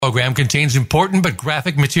Program contains important but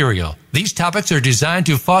graphic material. These topics are designed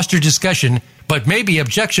to foster discussion, but may be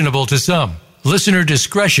objectionable to some. Listener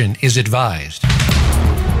discretion is advised.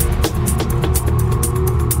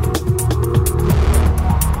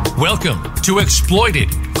 Welcome to Exploited: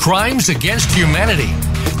 Crimes Against Humanity.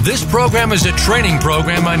 This program is a training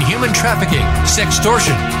program on human trafficking,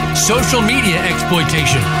 sextortion, social media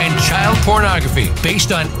exploitation, and child pornography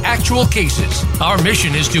based on actual cases. Our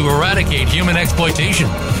mission is to eradicate human exploitation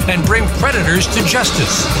and bring predators to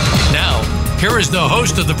justice. Now, here is the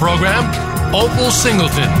host of the program, Opal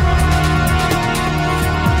Singleton.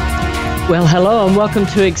 Well, hello and welcome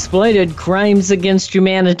to Exploited: Crimes Against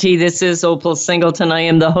Humanity. This is Opal Singleton. I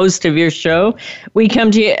am the host of your show. We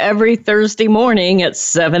come to you every Thursday morning at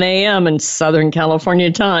 7 a.m. in Southern California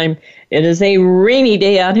time. It is a rainy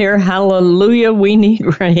day out here. Hallelujah, we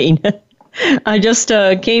need rain. I just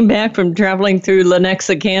came back from traveling through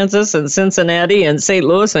Lenexa, Kansas, and Cincinnati and St.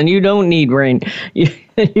 Louis, and you don't need rain.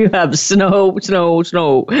 You have snow.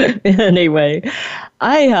 Anyway,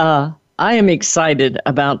 I am excited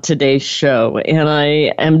about today's show, and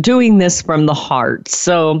I am doing this from the heart.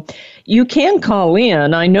 So you can call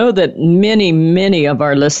in. I know that many of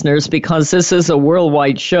our listeners, because this is a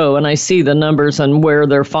worldwide show, and I see the numbers and where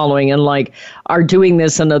they're following and are doing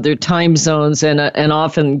this in other time zones and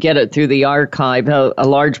often get it through the archive. A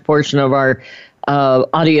large portion of our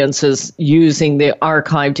audience is using the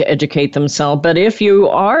archive to educate themselves. But if you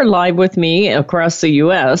are live with me across the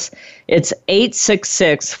U.S., it's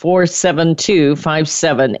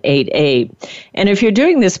 866-472-5788. And if you're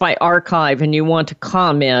doing this by archive and you want to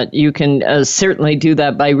comment, you can certainly do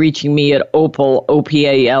that by reaching me at Opal,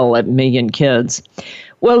 O-P-A-L, at Million Kids.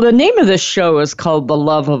 Well, the name of this show is called The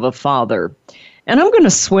Love of a Father. And I'm going to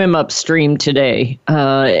swim upstream today.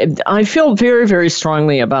 I feel very, very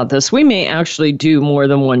strongly about this. We may actually do more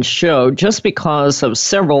than one show just because of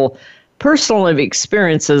several personal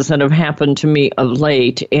experiences that have happened to me of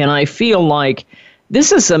late. And I feel like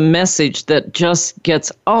this is a message that just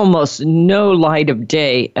gets almost no light of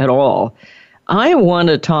day at all. I want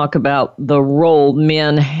to talk about the role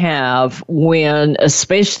men have when,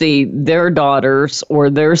 especially their daughters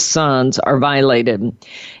or their sons, are violated.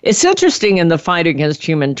 It's interesting in the fight against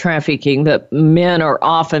human trafficking that men are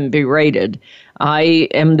often berated. I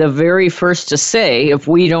am the very first to say, if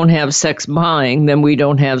we don't have sex buying, then we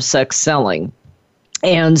don't have sex selling.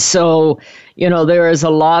 And so, there is a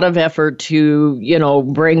lot of effort to,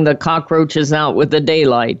 bring the cockroaches out with the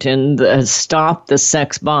daylight and stop the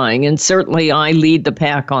sex buying. And certainly I lead the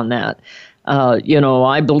pack on that.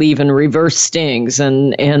 I believe in reverse stings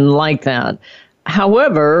and like that.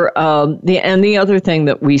 However, the other thing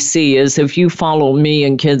that we see is if you follow me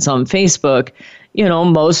and kids on Facebook,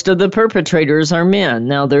 most of the perpetrators are men.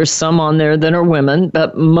 Now, there's some on there that are women,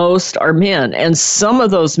 but most are men. And some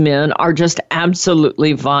of those men are just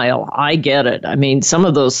absolutely vile. I get it. I mean, some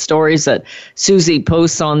of those stories that Susie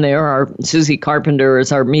posts on there, Susie Carpenter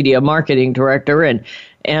is our media marketing director, and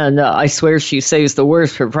I swear she saves the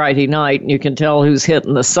worst for Friday night. And you can tell who's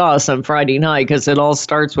hitting the sauce on Friday night because it all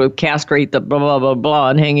starts with castrate the blah, blah, blah, blah,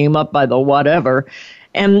 and hang him up by the whatever.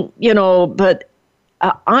 And, but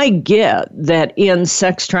I get that in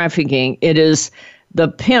sex trafficking, it is the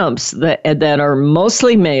pimps that are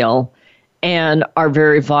mostly male and are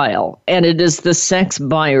very vile. And it is the sex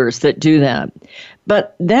buyers that do that.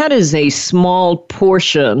 But that is a small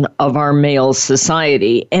portion of our male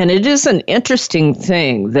society. And it is an interesting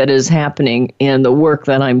thing that is happening in the work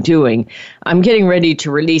that I'm doing. I'm getting ready to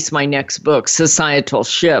release my next book, Societal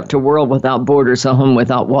Shift: A World Without Borders, A Home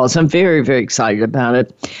Without Walls. I'm very, very excited about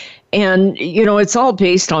it. And, it's all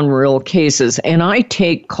based on real cases. And I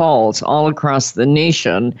take calls all across the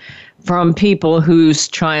nation from people whose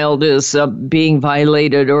child is being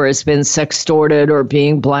violated or has been sextorted or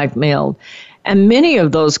being blackmailed. And many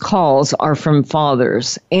of those calls are from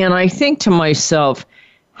fathers. And I think to myself,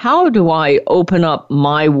 how do I open up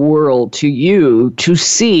my world to you to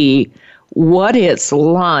see what it's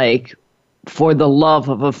like for the love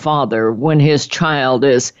of a father when his child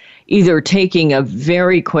is either taking a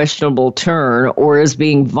very questionable turn or is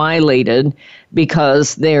being violated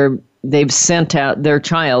because they've sent out, their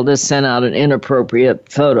child has sent out an inappropriate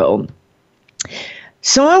photo.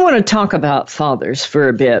 So I want to talk about fathers for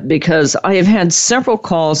a bit because I have had several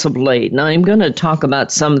calls of late, and I'm going to talk about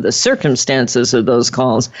some of the circumstances of those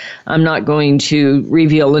calls. I'm not going to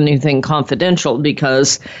reveal anything confidential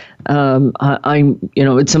because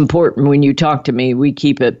it's important when you talk to me, we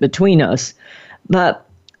keep it between us. But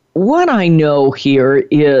what I know here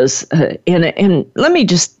is, and let me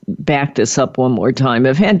just back this up one more time.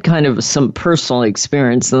 I've had kind of some personal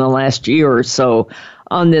experience in the last year or so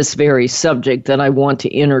on this very subject that I want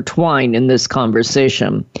to intertwine in this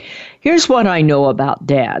conversation. Here's what I know about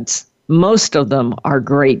dads. Most of them are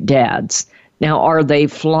great dads. Now, are they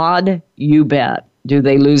flawed? You bet. Do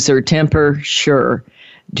they lose their temper? Sure.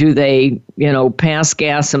 Do they, pass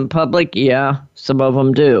gas in public? Yeah, some of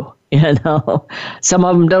them do. Some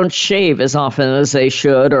of them don't shave as often as they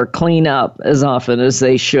should or clean up as often as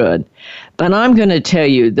they should. But I'm going to tell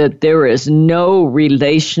you that there is no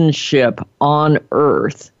relationship on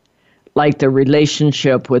earth like the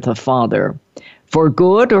relationship with a father. For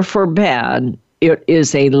good or for bad, it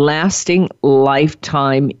is a lasting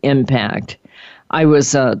lifetime impact. I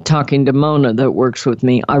was talking to Mona that works with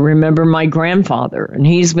me. I remember my grandfather, and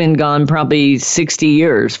he's been gone probably 60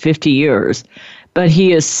 years, 50 years. But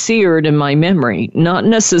he is seared in my memory, not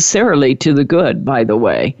necessarily to the good, by the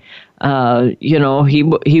way.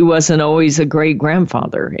 He wasn't always a great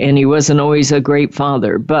grandfather, and he wasn't always a great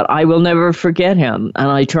father. But I will never forget him,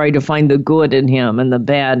 and I try to find the good in him and the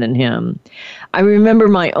bad in him. I remember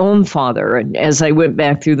my own father, and as I went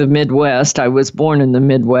back through the Midwest, I was born in the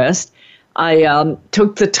Midwest. I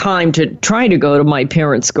took the time to try to go to my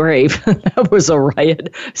parents' grave. That was a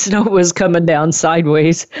riot. Snow was coming down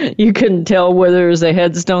sideways. You couldn't tell whether there was a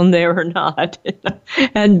headstone there or not.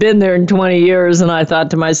 Hadn't been there in 20 years, and I thought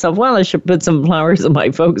to myself, well, I should put some flowers in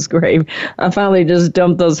my folks' grave. I finally just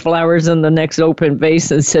dumped those flowers in the next open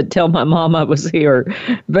vase and said, tell my mom I was here.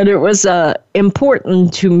 But it was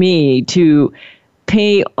important to me to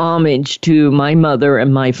pay homage to my mother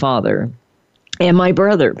and my father. And my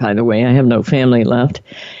brother, by the way. I have no family left.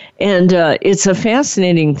 And it's a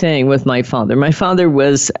fascinating thing with my father. My father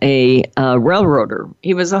was a railroader.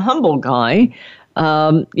 He was a humble guy,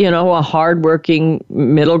 a hardworking,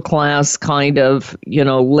 middle-class kind of,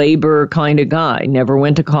 labor kind of guy. Never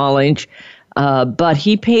went to college. But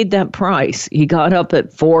he paid that price. He got up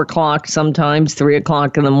at 4 o'clock, sometimes 3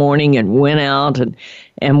 o'clock in the morning, and went out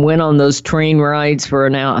and went on those train rides for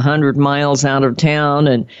 100 miles out of town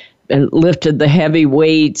and lifted the heavy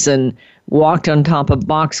weights and walked on top of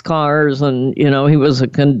boxcars. And, he was a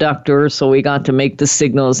conductor, so we got to make the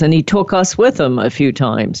signals. And he took us with him a few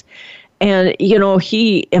times. And,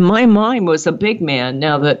 he, in my mind, was a big man.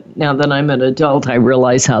 Now that I'm an adult, I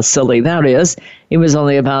realize how silly that is. He was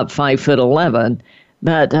only about 5'11",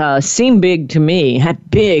 but seemed big to me. Had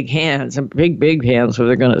big hands, and big hands where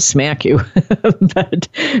they're going to smack you.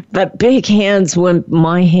 but big hands went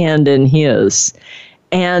my hand in his.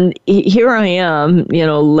 And here I am,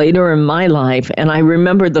 later in my life, and I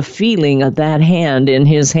remember the feeling of that hand in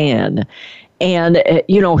his hand. And,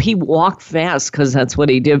 he walked fast because that's what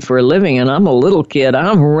he did for a living. And I'm a little kid.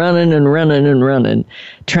 I'm running,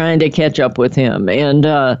 trying to catch up with him. And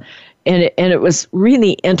it was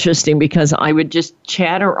really interesting because I would just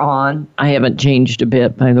chatter on. I haven't changed a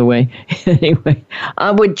bit, by the way. Anyway, I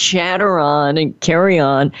would chatter on and carry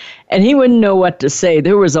on, and he wouldn't know what to say.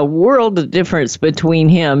 There was a world of difference between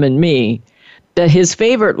him and me. That his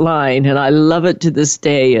favorite line, and I love it to this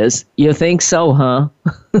day, is, "You think so, huh?"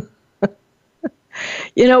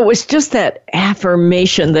 It was just that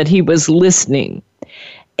affirmation that he was listening.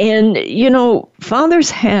 And, fathers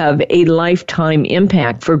have a lifetime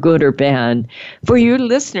impact for good or bad. For your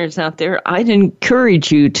listeners out there, I'd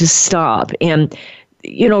encourage you to stop and,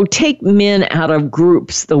 take men out of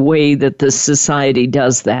groups the way that the society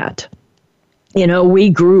does that. We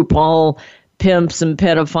group all pimps and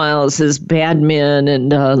pedophiles as bad men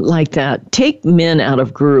and like that. Take men out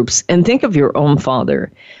of groups and think of your own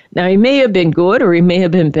father. Now, he may have been good or he may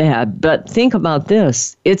have been bad, but think about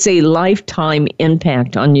this. It's a lifetime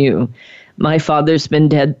impact on you. My father's been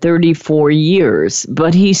dead 34 years,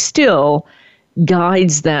 but he still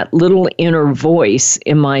guides that little inner voice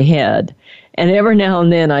in my head. And every now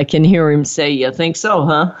and then I can hear him say, "You think so,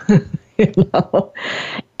 huh?"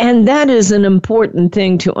 And that is an important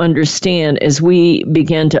thing to understand as we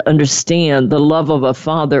begin to understand the love of a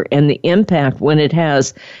father and the impact when it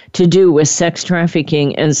has to do with sex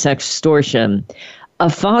trafficking and sextortion. A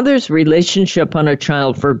father's relationship on a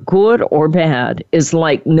child, for good or bad, is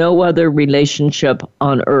like no other relationship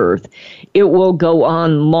on earth. It will go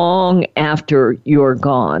on long after you're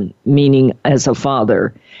gone, meaning as a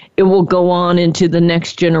father. It will go on into the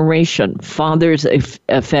next generation. Fathers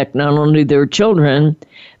affect not only their children,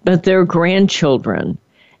 but their grandchildren.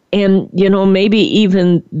 And, maybe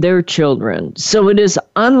even their children. So it is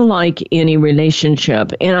unlike any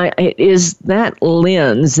relationship. And it is that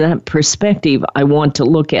lens, that perspective I want to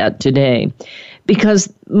look at today.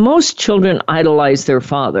 Because most children idolize their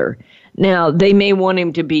father. Now, they may want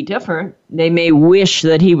him to be different. They may wish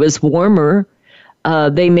that he was warmer.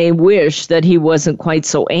 They may wish that he wasn't quite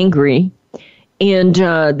so angry. And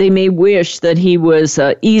they may wish that he was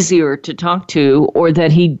easier to talk to, or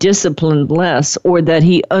that he disciplined less, or that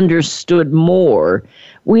he understood more.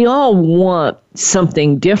 We all want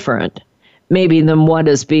something different, maybe than what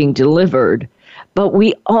is being delivered, but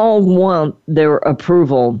we all want their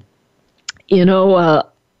approval. You know,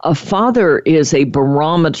 a father is a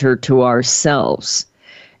barometer to ourselves.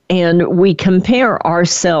 And we compare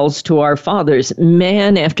ourselves to our fathers.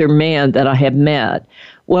 Man after man that I have met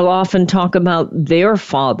will often talk about their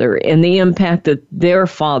father and the impact that their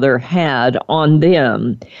father had on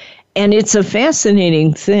them. And it's a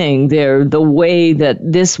fascinating thing there, the way that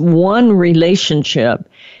this one relationship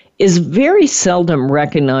is very seldom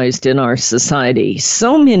recognized in our society.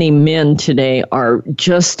 So many men today are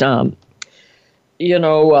just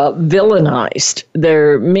villainized.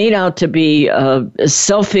 They're made out to be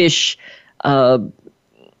selfish,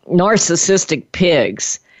 narcissistic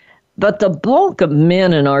pigs. But the bulk of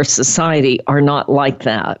men in our society are not like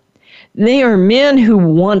that. They are men who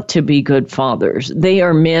want to be good fathers. They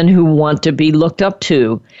are men who want to be looked up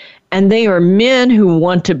to. And they are men who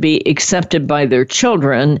want to be accepted by their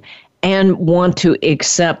children and want to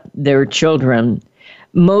accept their children.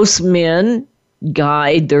 Most men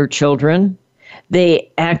guide their children. They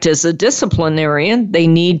act as a disciplinarian. They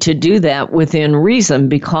need to do that within reason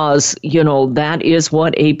because, that is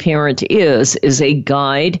what a parent is a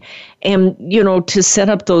guide. And, to set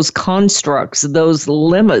up those constructs, those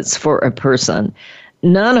limits for a person.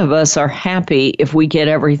 None of us are happy if we get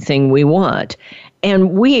everything we want.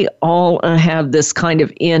 And we all have this kind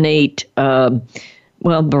of innate,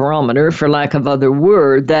 barometer, for lack of other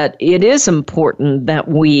word, that it is important that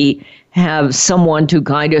we have someone to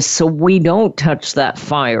guide us so we don't touch that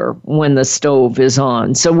fire when the stove is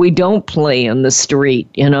on, so we don't play in the street,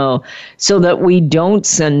 so that we don't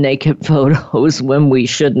send naked photos when we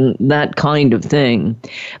shouldn't, that kind of thing.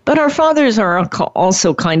 But our fathers are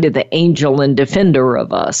also kind of the angel and defender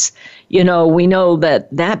of us. We know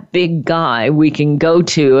that big guy we can go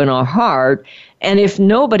to in our heart, and if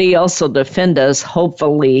nobody else will defend us,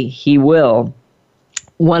 hopefully he will.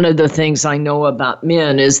 One of the things I know about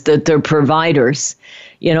men is that they're providers.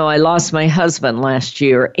 I lost my husband last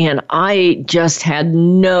year, and I just had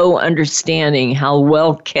no understanding how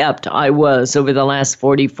well kept I was over the last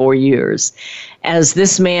 44 years. As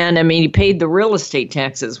this man, he paid the real estate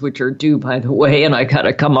taxes, which are due, by the way, and I got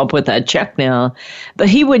to come up with that check now. But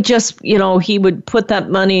he would just, he would put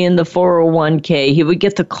that money in the 401k. He would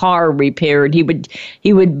get the car repaired. He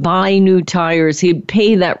would buy new tires. He'd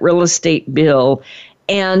pay that real estate bill.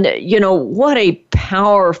 And, what a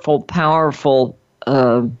powerful, powerful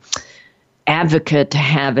advocate to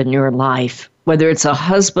have in your life, whether it's a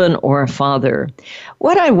husband or a father.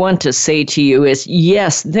 What I want to say to you is,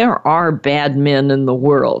 yes, there are bad men in the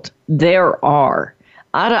world. There are.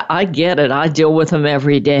 I get it. I deal with them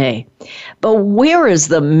every day. But where is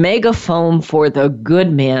the megaphone for the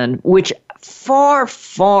good men, which far,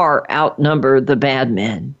 far outnumber the bad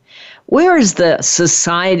men? Where is the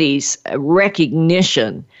society's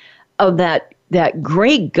recognition of that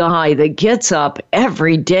great guy that gets up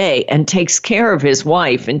every day and takes care of his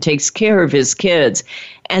wife and takes care of his kids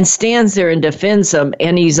and stands there and defends them,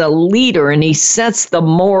 and he's a leader and he sets the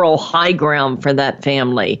moral high ground for that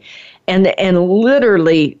family and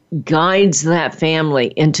literally guides that family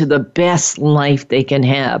into the best life they can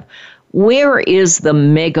have? Where is the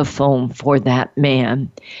megaphone for that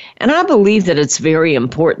man? And I believe that it's very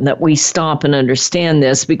important that we stop and understand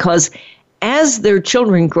this, because as their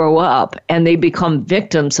children grow up and they become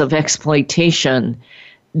victims of exploitation,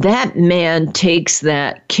 that man takes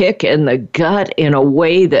that kick in the gut in a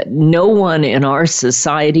way that no one in our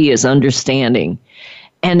society is understanding.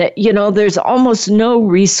 And, there's almost no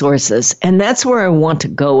resources. And that's where I want to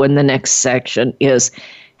go in the next section, is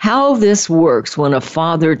how this works when a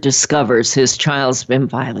father discovers his child's been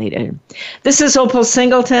violated. This is Opal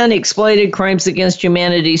Singleton, Exploited: Crimes Against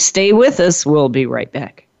Humanity. Stay with us. We'll be right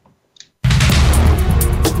back.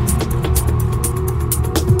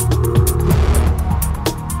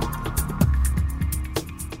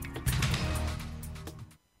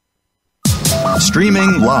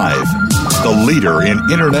 Streaming live, the leader in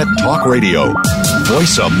Internet talk radio,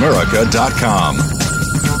 VoiceAmerica.com.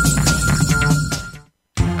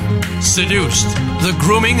 Seduced: The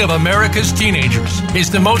Grooming of America's Teenagers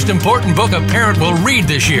is the most important book a parent will read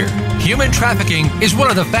this year. Human trafficking is one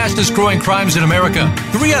of the fastest growing crimes in America.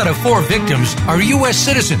 3 out of 4 victims are U.S.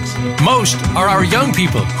 citizens. Most are our young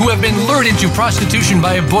people who have been lured into prostitution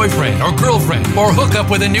by a boyfriend or girlfriend or hook up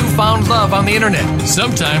with a newfound love on the internet.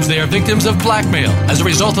 Sometimes they are victims of blackmail as a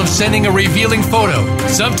result of sending a revealing photo.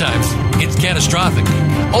 Sometimes it's catastrophic.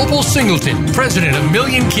 Opal Singleton, president of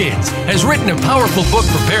Million Kids, has written a powerful book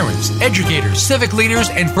for parents, educators, civic leaders,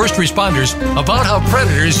 and first responders about how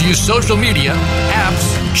predators use social media,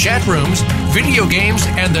 apps, chat rooms, video games,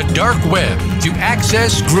 and the dark web to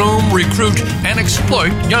access, groom, recruit, and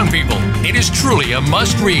exploit young people. It is truly a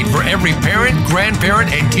must-read for every parent,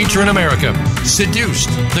 grandparent, and teacher in America. Seduced,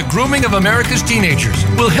 The Grooming of America's Teenagers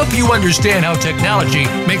will help you understand how technology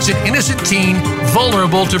makes an innocent teen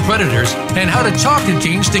vulnerable to predators and how to talk to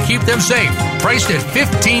teens to keep them safe. Priced at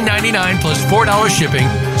 $15.99 plus $4 shipping,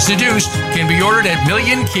 Seduced can be ordered at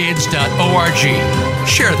millionkids.org.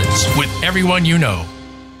 Share this with everyone you know.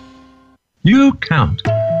 You count.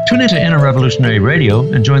 Tune into Inner Revolutionary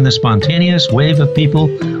Radio and join the spontaneous wave of people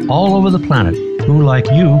all over the planet who, like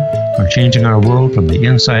you, are changing our world from the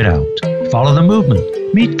inside out. Follow the movement.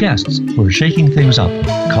 Meet guests who are shaking things up.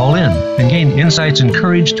 Call in and gain insights and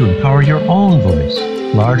courage to empower your own voice.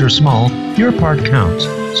 Large or small, your part counts.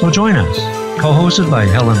 So join us. Co-hosted by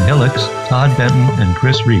Helen Hillocks, Todd Benton, and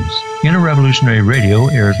Chris Reeves. Inner Revolutionary Radio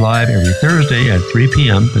airs live every Thursday at 3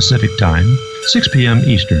 p.m. Pacific Time, 6 p.m.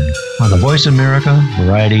 Eastern, on the Voice America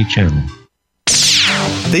Variety Channel.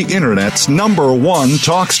 The Internet's #1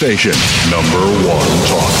 talk station. #1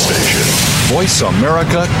 talk station.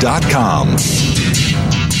 VoiceAmerica.com.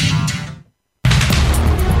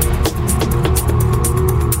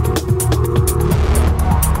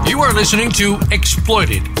 You are listening to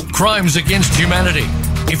Exploited: Crimes Against Humanity.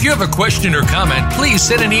 If you have a question or comment, please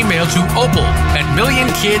send an email to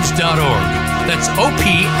opal@millionkids.org. That's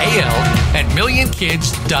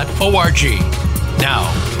OPAL@millionkids.org. Now,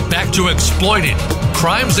 back to Exploited: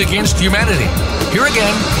 Crimes Against Humanity. Here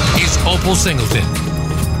again is Opal Singleton.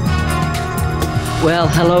 Well,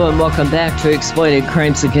 hello and welcome back to Exploited: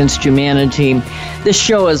 Crimes Against Humanity. This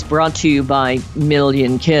show is brought to you by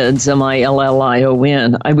Million Kids,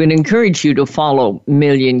 MILLION. I would encourage you to follow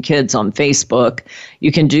Million Kids on Facebook.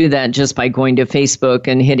 You can do that just by going to Facebook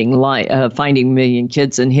and hitting finding Million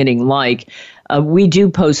Kids and hitting like. We do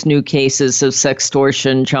post new cases of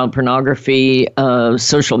sextortion, child pornography,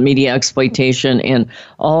 social media exploitation, and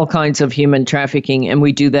all kinds of human trafficking, and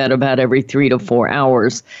we do that about every 3 to 4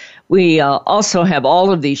 hours. We also have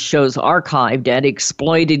all of these shows archived at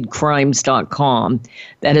exploitedcrimes.com.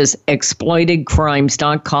 That is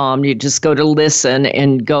exploitedcrimes.com. You just go to listen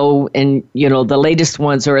and go and, the latest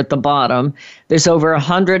ones are at the bottom. There's over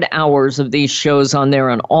 100 hours of these shows on there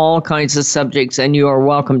on all kinds of subjects, and you are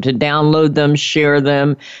welcome to download them, share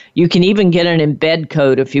them. You can even get an embed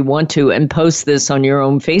code if you want to and post this on your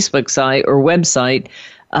own Facebook site or website.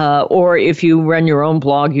 Or if you run your own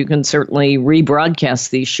blog, you can certainly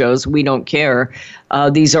rebroadcast these shows. We don't care.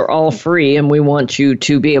 These are all free, and we want you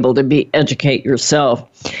to be able to educate yourself.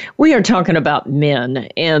 We are talking about men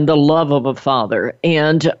and the love of a father.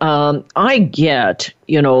 And I get,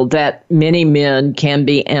 that many men can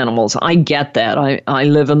be animals. I get that. I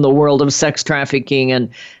live in the world of sex trafficking and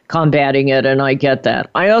combating it, and I get that.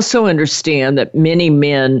 I also understand that many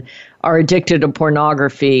men are addicted to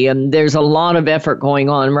pornography, and there's a lot of effort going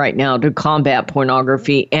on right now to combat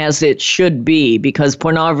pornography, as it should be, because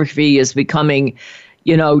pornography is becoming,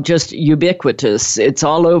 just ubiquitous. It's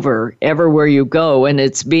all over, everywhere you go, and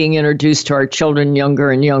it's being introduced to our children younger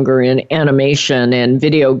and younger in animation and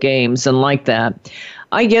video games and like that.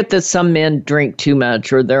 I get that some men drink too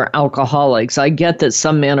much or they're alcoholics. I get that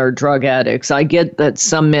some men are drug addicts. I get that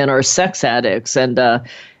some men are sex addicts, and that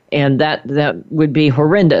would be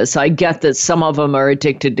horrendous. I get that some of them are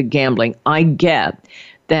addicted to gambling. I get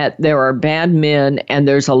that there are bad men, and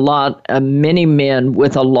there's many men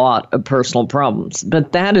with a lot of personal problems.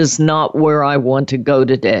 But that is not where I want to go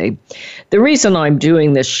today. The reason I'm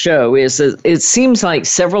doing this show is that it seems like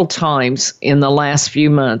several times in the last few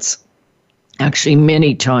months, actually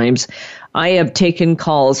many times, I have taken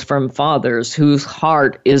calls from fathers whose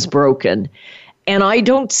heart is broken. And I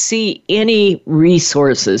don't see any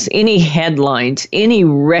resources, any headlines, any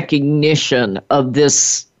recognition of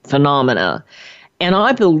this phenomena. And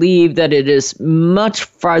I believe that it is much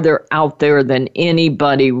farther out there than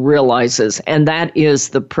anybody realizes. And that is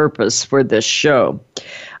the purpose for this show.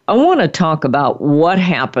 I want to talk about what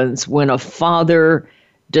happens when a father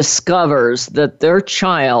discovers that their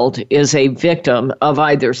child is a victim of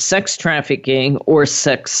either sex trafficking or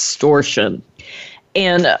sextortion.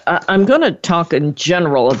 And I'm going to talk in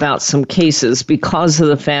general about some cases because of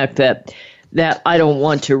the fact that I don't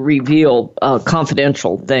want to reveal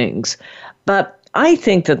confidential things. But I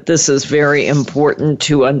think that this is very important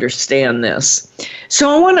to understand this. So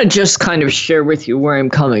I want to just kind of share with you where I'm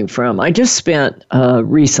coming from. I just spent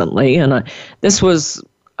recently, and this was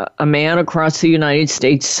a man across the United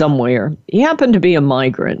States somewhere. He happened to be a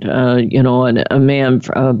migrant, and a man,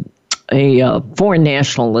 a foreign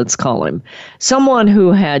national, let's call him. Someone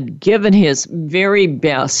who had given his very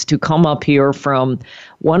best to come up here from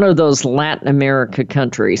one of those Latin America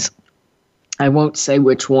countries. I won't say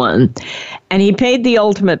which one. And he paid the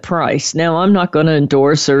ultimate price. Now, I'm not going to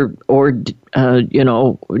endorse or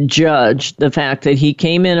judge the fact that he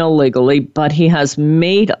came in illegally, but he has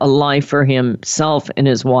made a life for himself and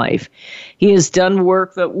his wife. He has done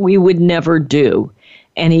work that we would never do.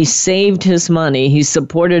 And he saved his money. He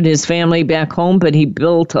supported his family back home, but he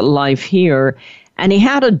built a life here. And he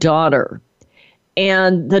had a daughter.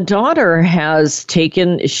 And the daughter has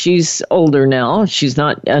she's older now. She's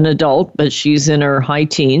not an adult, but she's in her high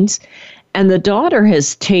teens. And the daughter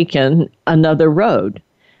has taken another road.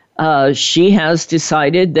 She has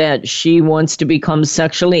decided that she wants to become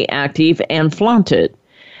sexually active and flaunt it.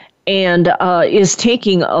 And is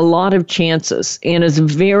taking a lot of chances and is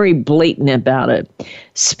very blatant about it,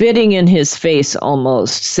 spitting in his face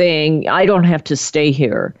almost, saying, I don't have to stay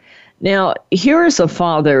here. Now, here is a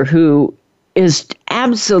father who is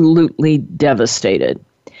absolutely devastated.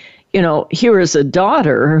 Here is a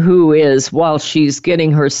daughter who is, while she's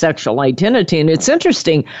getting her sexual identity, and it's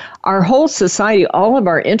interesting, our whole society, all of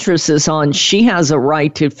our interest is on she has a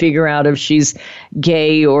right to figure out if she's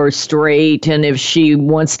gay or straight, and if she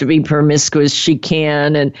wants to be promiscuous, she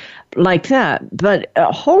can, and like that. But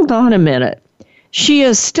hold on a minute. She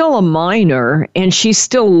is still a minor, and she's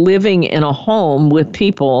still living in a home with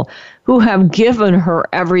people who have given her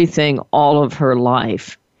everything all of her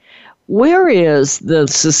life. Where is the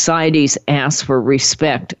society's ask for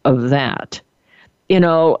respect of that?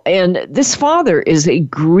 And this father is a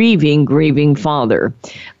grieving father.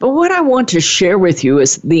 But what I want to share with you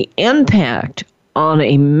is the impact on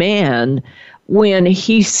a man when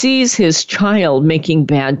he sees his child making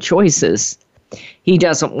bad choices. He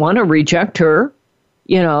doesn't want to reject her.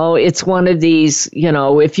 It's one of these,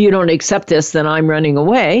 if you don't accept this, then I'm running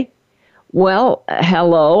away. Well,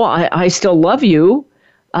 hello, I still love you.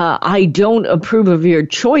 I don't approve of your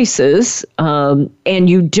choices, and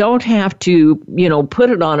you don't have to, put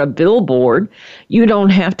it on a billboard. You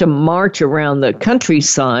don't have to march around the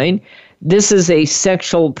countryside. This is a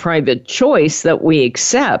sexual private choice that we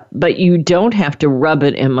accept, but you don't have to rub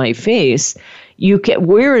it in my face.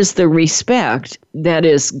 Where is the respect that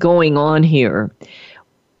is going on here?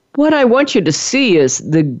 What I want you to see is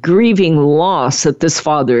the grieving loss that this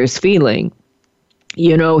father is feeling.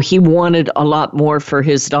 He wanted a lot more for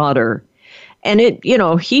his daughter. And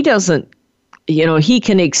he doesn't, he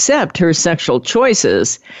can accept her sexual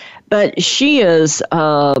choices, but she is,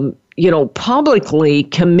 publicly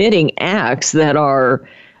committing acts that are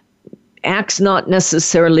acts not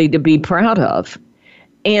necessarily to be proud of.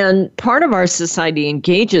 And part of our society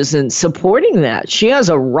engages in supporting that. She has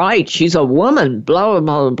a right. She's a woman, blah, blah,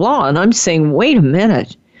 blah, blah. And I'm saying, wait a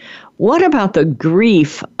minute. What about the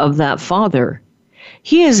grief of that father?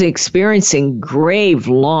 He is experiencing grave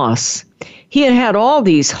loss. He had all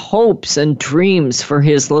these hopes and dreams for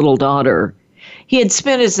his little daughter. He had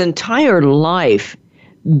spent his entire life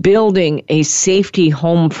building a safety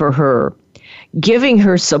home for her, giving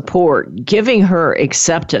her support, giving her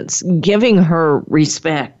acceptance, giving her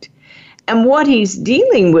respect. And what he's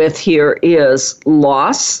dealing with here is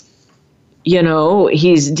loss.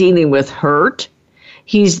 He's dealing with hurt.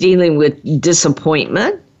 He's dealing with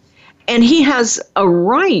disappointment. And he has a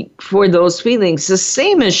right for those feelings, the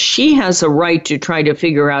same as she has a right to try to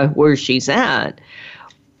figure out where she's at.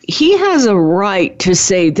 He has a right to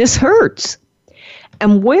say, this hurts.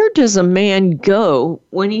 And where does a man go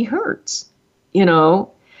when he hurts?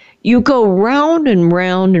 You go round and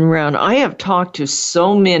round and round. I have talked to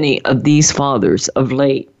so many of these fathers of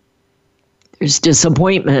late. There's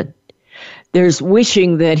disappointment. There's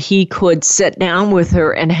wishing that he could sit down with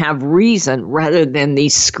her and have reason rather than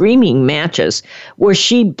these screaming matches where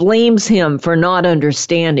she blames him for not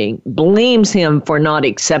understanding, blames him for not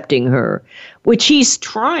accepting her, which he's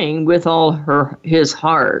trying with all his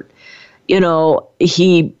heart.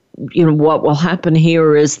 What will happen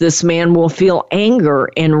here is this man will feel anger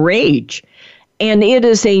and rage. And it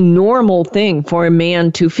is a normal thing for a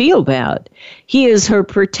man to feel that. He is her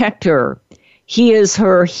protector. He is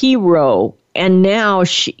her hero. And now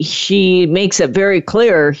she makes it very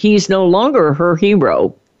clear he's no longer her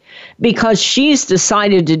hero because she's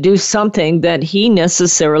decided to do something that he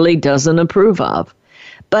necessarily doesn't approve of.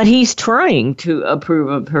 But he's trying to approve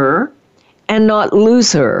of her and not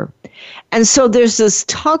lose her. And so there's this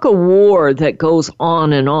tug of war that goes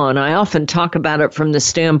on and on. I often talk about it from the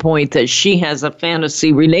standpoint that she has a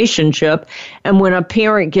fantasy relationship, and when a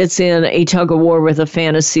parent gets in a tug of war with a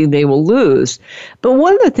fantasy, they will lose. But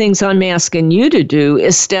one of the things I'm asking you to do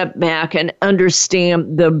is step back and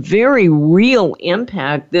understand the very real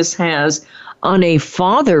impact this has on a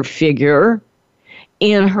father figure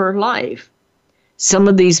in her life. Some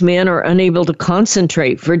of these men are unable to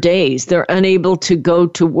concentrate for days. They're unable to go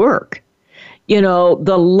to work. You know,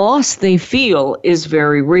 the loss they feel is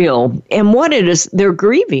very real. And what it is, they're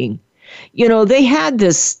grieving. You know, they had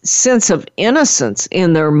this sense of innocence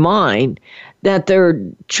in their mind that their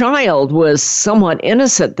child was somewhat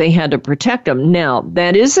innocent. They had to protect them. Now,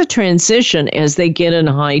 that is a transition as they get in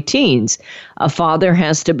high teens. A father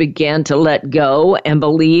has to begin to let go and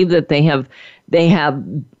believe that they have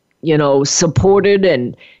supported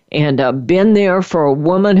and been there for a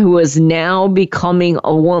woman who is now becoming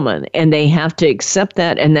a woman. And they have to accept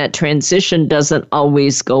that, and that transition doesn't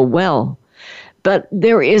always go well. But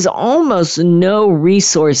there is almost no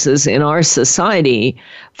resources in our society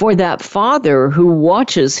for that father who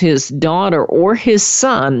watches his daughter or his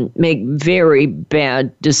son make very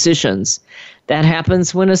bad decisions. That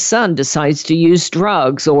happens when a son decides to use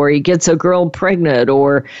drugs, or he gets a girl pregnant,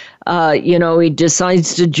 or, he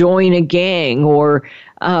decides to join a gang, or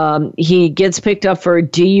he gets picked up for a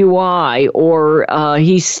DUI, or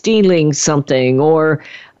he's stealing something, or,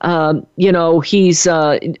 he's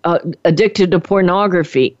addicted to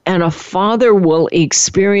pornography. And a father will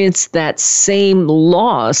experience that same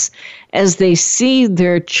loss as they see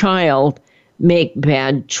their child make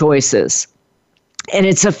bad choices. And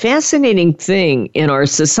it's a fascinating thing in our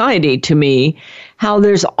society to me, how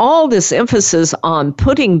there's all this emphasis on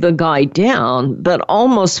putting the guy down, but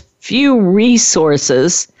almost few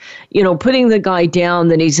resources, putting the guy down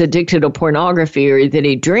that he's addicted to pornography or that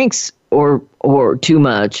he drinks or too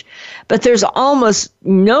much. But there's almost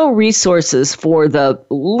no resources for the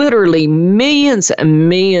literally millions and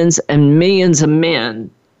millions and millions of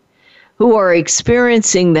men who are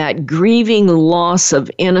experiencing that grieving loss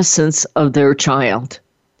of innocence of their child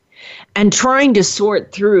and trying to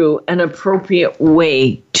sort through an appropriate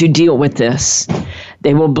way to deal with this.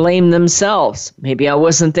 They will blame themselves. Maybe I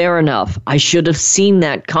wasn't there enough. I should have seen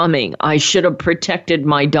that coming. I should have protected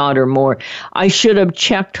my daughter more. I should have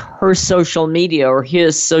checked her social media or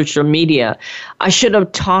his social media. I should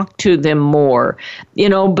have talked to them more,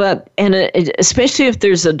 especially if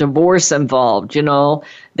there's a divorce involved,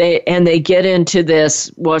 they get into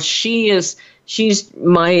this, well, she's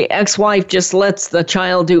my ex-wife just lets the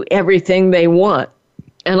child do everything they want.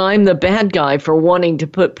 And I'm the bad guy for wanting to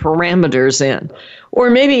put parameters in. Or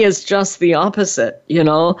maybe it's just the opposite,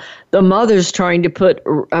 The mother's trying to put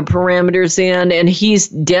parameters in, and he's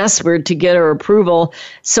desperate to get her approval,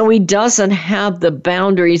 so he doesn't have the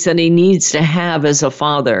boundaries that he needs to have as a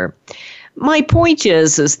father. My point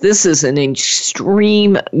is this is an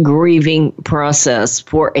extreme grieving process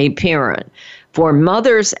for a parent. For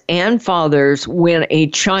mothers and fathers, when a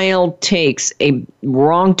child takes a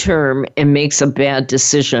wrong turn and makes a bad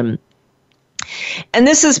decision. And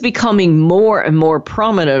this is becoming more and more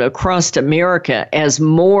prominent across America as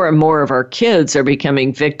more and more of our kids are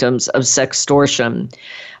becoming victims of sextortion.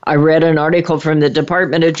 I read an article from the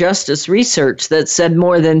Department of Justice Research that said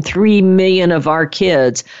more than 3 million of our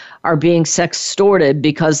kids are being sextorted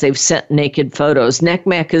because they've sent naked photos.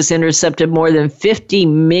 NCMEC has intercepted more than 50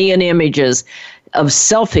 million images of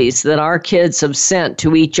selfies that our kids have sent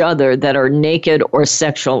to each other that are naked or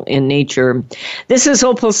sexual in nature. This is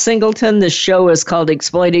Opal Singleton. The show is called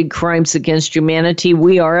Exploited Crimes Against Humanity.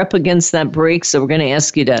 We are up against that break, so we're going to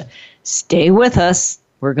ask you to stay with us.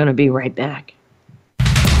 We're going to be right back.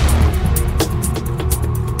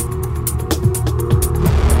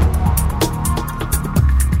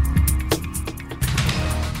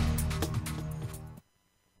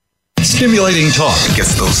 Stimulating talk.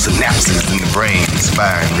 Gets those synapses in the brain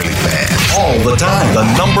firing really fast. All the time. The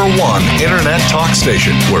 #1 internet talk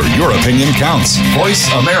station where your opinion counts.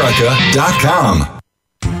 VoiceAmerica.com.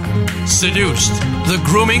 Seduced, The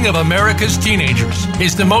Grooming of America's Teenagers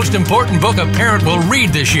is the most important book a parent will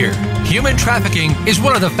read this year. Human trafficking is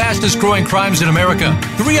one of the fastest growing crimes in America.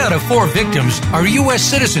 3 out of 4 victims are U.S.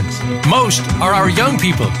 citizens. Most are our young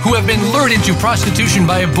people who have been lured into prostitution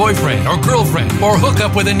by a boyfriend or girlfriend or hook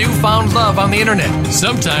up with a newfound love on the internet.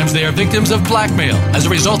 Sometimes they are victims of blackmail as a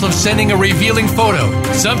result of sending a revealing photo.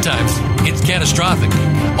 Sometimes it's catastrophic.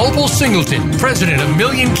 Opal Singleton, president of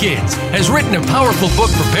Million Kids, has written a powerful book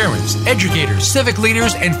for parents, educators, civic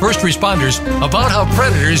leaders, and first responders about how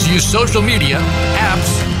predators use social media,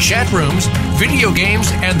 apps, chat rooms, video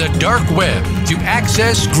games, and the dark web to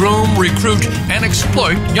access, groom, recruit, and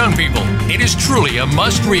exploit young people. It is truly a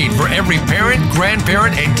must-read for every parent,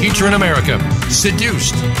 grandparent, and teacher in America.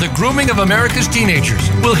 Seduced, The Grooming of America's Teenagers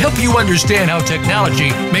will help you understand how technology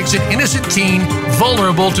makes an innocent teen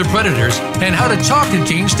vulnerable to predators and how to talk to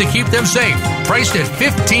teens to keep them safe. Priced at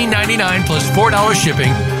 $15.99 plus $4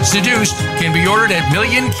 shipping, Seduced can be ordered at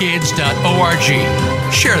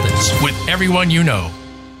millionkids.org. Share this with everyone you know.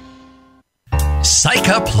 Psych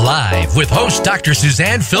Up Live with host Dr.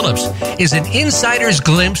 Suzanne Phillips is an insider's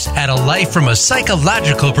glimpse at a life from a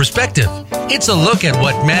psychological perspective. It's a look at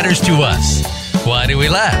what matters to us. Why do we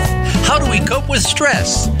laugh? How do we cope with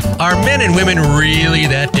stress? Are men and women really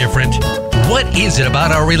that different? What is it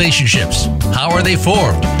about our relationships? How are they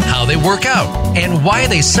formed? How they work out? And why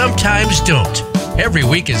they sometimes don't? Every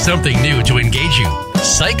week is something new to engage you.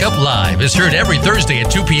 Psych Up Live is heard every Thursday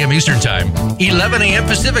at 2 p.m. Eastern Time, 11 a.m.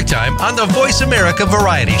 Pacific Time on the Voice America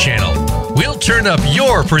Variety Channel. We'll turn up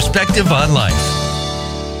your perspective on life.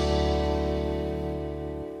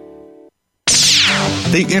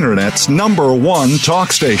 The Internet's #1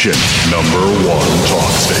 talk station. #1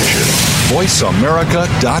 talk station.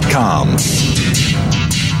 VoiceAmerica.com.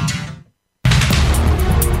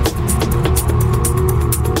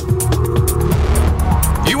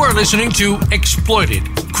 You are listening to Exploited,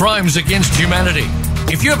 Crimes Against Humanity.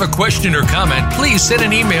 If you have a question or comment, please send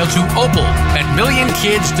an email to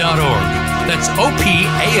opal@millionkids.org. That's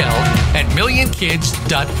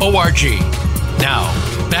OPAL@millionkids.org. Now,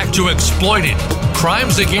 back to Exploited,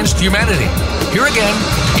 Crimes Against Humanity. Here again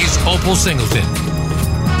is Opal Singleton.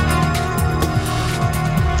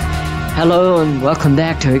 Hello and welcome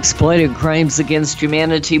back to Exploited Crimes Against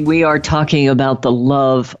Humanity. We are talking about the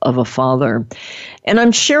love of a father. And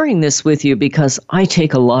I'm sharing this with you because I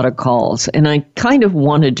take a lot of calls, and I kind of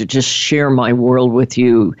wanted to just share my world with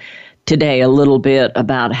you today a little bit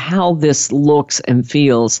about how this looks and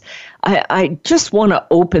feels. I just want to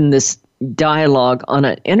open this dialogue on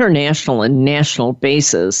an international and national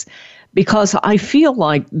basis because I feel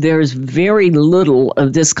like there's very little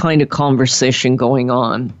of this kind of conversation going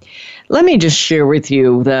on. Let me just share with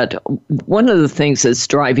you that one of the things that's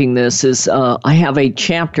driving this is I have a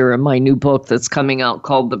chapter in my new book that's coming out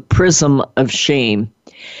called The Prism of Shame.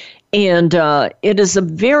 And it is a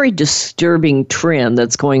very disturbing trend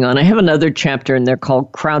that's going on. I have another chapter in there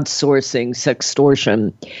called Crowdsourcing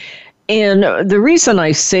Sextortion. And the reason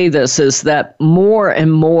I say this is that more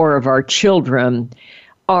and more of our children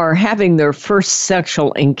are having their first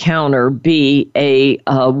sexual encounter be a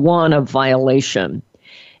one of violation.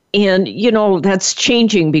 And, you know, that's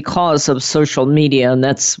changing because of social media, and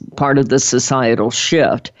that's part of the societal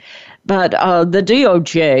shift. But the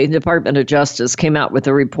DOJ, Department of Justice, came out with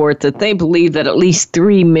a report that they believe that at least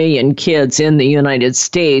 3 million kids in the United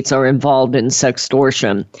States are involved in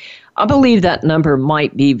sextortion. I believe that number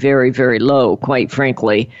might be very, very low, quite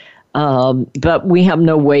frankly. But we have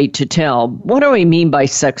no way to tell. What do I mean by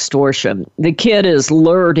sextortion? The kid is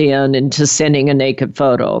lured into sending a naked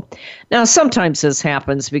photo. Now, sometimes this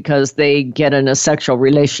happens because they get in a sexual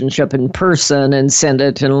relationship in person and send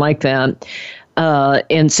it and like that,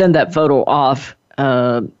 and send that photo off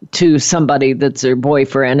to somebody that's their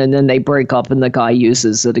boyfriend, and then they break up and the guy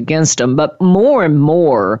uses it against them. But more and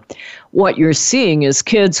more, what you're seeing is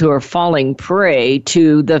kids who are falling prey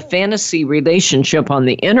to the fantasy relationship on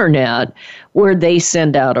the internet where they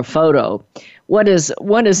send out a photo. What is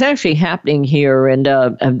actually happening here, and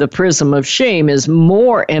the prism of shame, is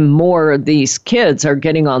more and more of these kids are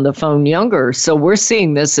getting on the phone younger. So we're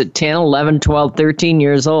seeing this at 10, 11, 12, 13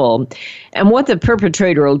 years old. And what the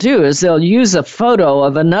perpetrator will do is they'll use a photo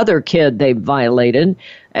of another kid they've violated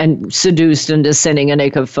and seduced into sending a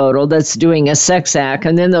naked photo that's doing a sex act,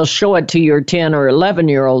 and then they'll show it to your 10 or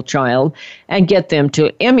 11-year-old child and get them to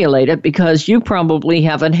emulate it because you probably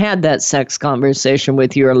haven't had that sex conversation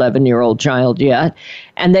with your 11-year-old child yet,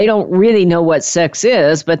 and they don't really know what sex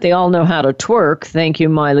is, but they all know how to twerk. Thank you,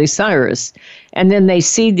 Miley Cyrus. And then they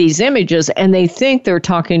see these images and they think they're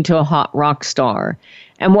talking to a hot rock star.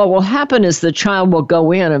 And what will happen is the child will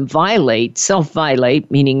go in and self-violate,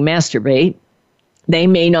 meaning masturbate. They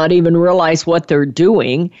may not even realize what they're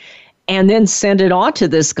doing, and then send it on to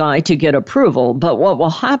this guy to get approval. But what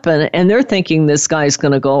will happen, and they're thinking this guy's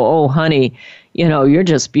going to go, oh, honey, you know, you're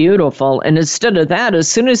just beautiful. And instead of that, as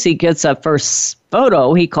soon as he gets that first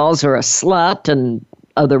photo, he calls her a slut and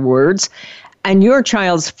other words. And your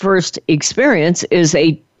child's first experience is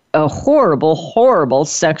a horrible, horrible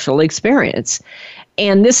sexual experience.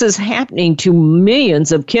 And this is happening to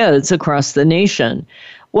millions of kids across the nation.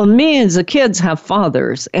 Well, millions of kids have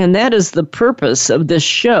fathers, and that is the purpose of this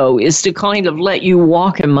show, is to kind of let you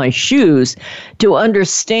walk in my shoes to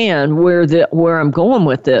understand where I'm going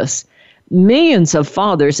with this. Millions of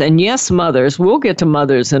fathers, and yes, mothers, we'll get to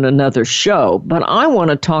mothers in another show, but I want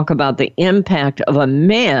to talk about the impact of a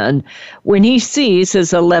man when he sees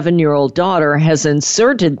his 11-year-old daughter has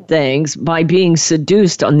inserted things by being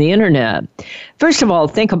seduced on the internet. First of all,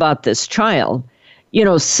 think about this child. You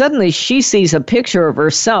know, suddenly she sees a picture of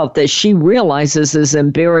herself that she realizes is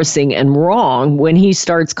embarrassing and wrong when he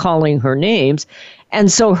starts calling her names. And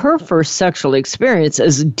so her first sexual experience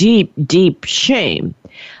is deep, deep shame.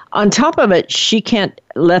 On top of it, she can't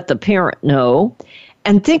let the parent know.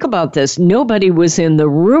 And think about this. Nobody was in the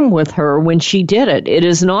room with her when she did it. It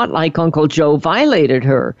is not like Uncle Joe violated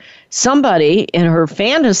her. Somebody in her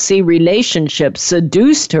fantasy relationship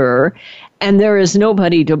seduced her, and there is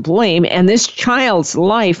nobody to blame, and this child's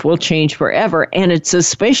life will change forever, and it's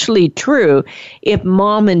especially true if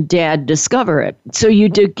mom and dad discover it. So you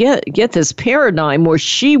do get this paradigm where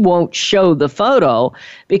she won't show the photo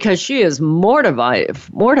because she is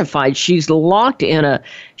mortified. She's locked in a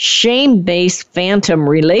shame-based phantom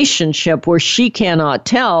relationship where she cannot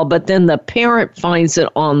tell, but then the parent finds it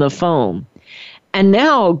on the phone. And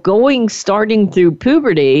now starting through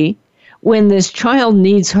puberty, when this child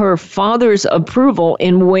needs her father's approval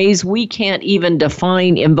in ways we can't even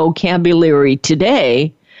define in vocabulary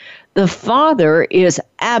today, the father is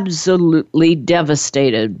absolutely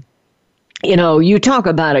devastated. You know, you talk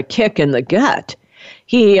about a kick in the gut.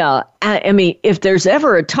 If there's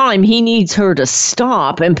ever a time he needs her to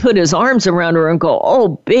stop and put his arms around her and go, "Oh,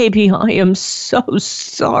 baby, I am so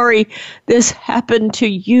sorry this happened to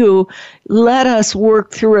you. Let us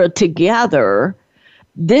work through it together."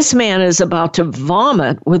 This man is about to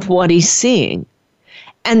vomit with what he's seeing.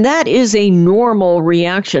 And that is a normal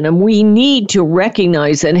reaction, and we need to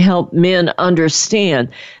recognize and help men understand.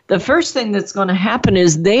 The first thing that's going to happen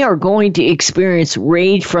is they are going to experience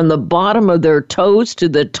rage from the bottom of their toes to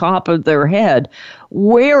the top of their head.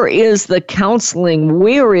 Where is the counseling?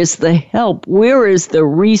 Where is the help? Where is the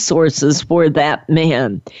resources for that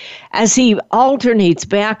man? As he alternates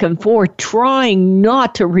back and forth, trying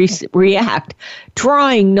not to react,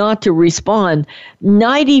 trying not to respond,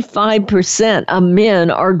 95% of men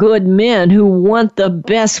are good men who want the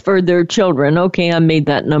best for their children. Okay, I made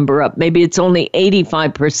that number up. Maybe it's only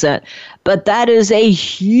 85%, but that is a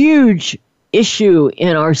huge issue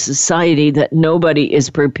in our society that nobody is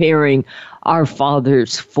preparing our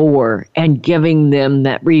fathers for and giving them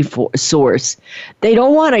that resource. They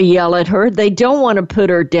don't want to yell at her. They don't want to put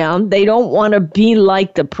her down. They don't want to be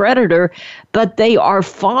like the predator, but they are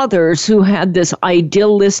fathers who had this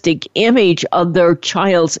idealistic image of their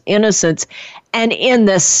child's innocence. And in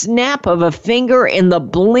the snap of a finger, in the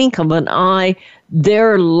blink of an eye,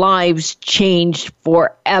 their lives changed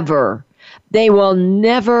forever. They will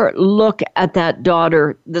never look at that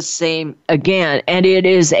daughter the same again, and it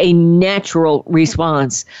is a natural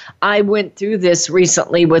response. I went through this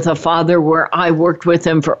recently with a father where I worked with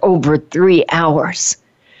him for over 3 hours.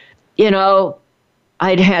 You know,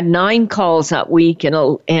 I'd had 9 calls that week,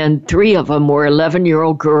 and 3 of them were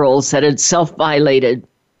 11-year-old girls that had self-violated,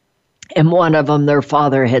 and one of them, their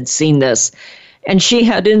father had seen this. And she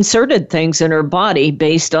had inserted things in her body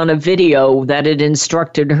based on a video that had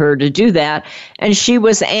instructed her to do that. And she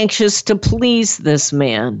was anxious to please this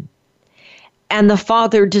man. And the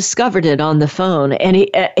father discovered it on the phone. And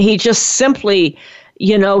he just simply,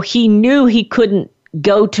 he knew he couldn't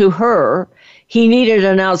go to her. He needed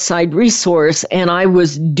an outside resource, and I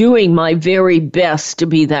was doing my very best to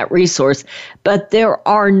be that resource. But there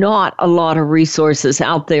are not a lot of resources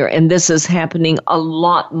out there, and this is happening a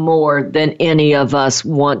lot more than any of us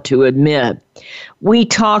want to admit. We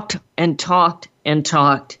talked and talked and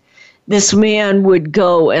talked. This man would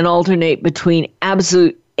go and alternate between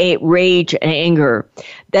absolute rage and anger.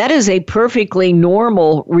 That is a perfectly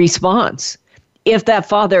normal response. If that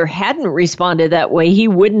father hadn't responded that way, he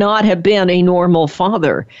would not have been a normal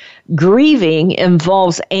father. Grieving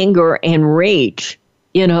involves anger and rage.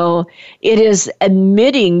 It is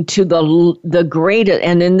admitting to the greatest,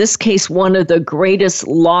 and in this case, one of the greatest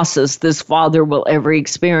losses this father will ever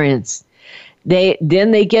experience. Then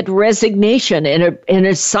they get resignation, and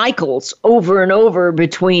it cycles over and over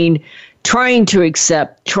between trying to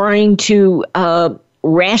accept, trying to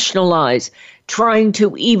rationalize, trying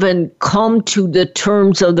to even come to the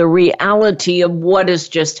terms of the reality of what has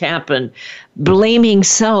just happened. Blaming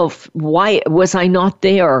self. Why was I not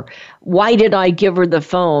there? Why did I give her the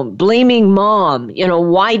phone? Blaming mom.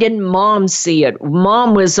 Why didn't mom see it?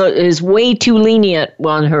 Mom is way too lenient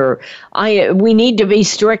on her. We need to be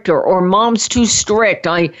stricter, or mom's too strict.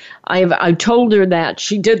 I told her that.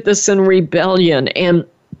 She did this in rebellion. And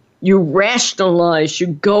you rationalize, you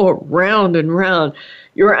go round and round.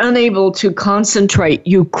 You're unable to concentrate.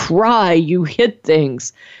 You cry, you hit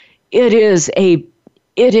things. It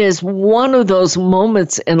is one of those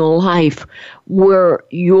moments in life where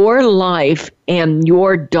your life and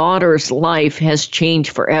your daughter's life has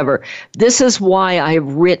changed forever. This is why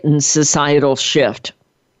I've written Societal Shift.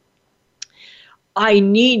 I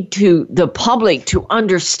need the public to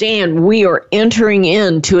understand we are entering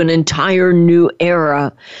into an entire new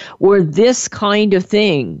era where this kind of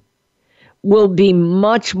thing will be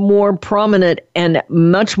much more prominent and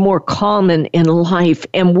much more common in life,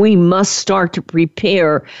 and we must start to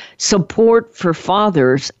prepare support for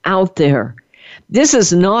fathers out there. This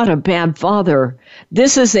is not a bad father.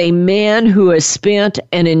 This is a man who has spent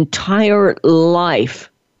an entire life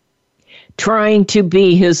trying to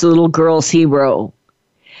be his little girl's hero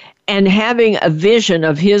and having a vision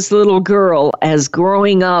of his little girl as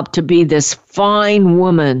growing up to be this fine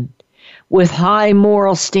woman with high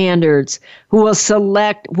moral standards, who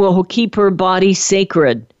will keep her body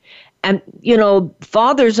sacred. And,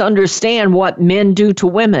 fathers understand what men do to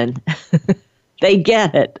women. They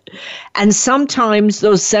get it. And sometimes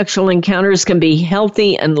those sexual encounters can be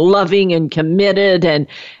healthy and loving and committed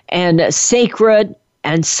and sacred.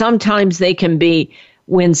 And sometimes they can be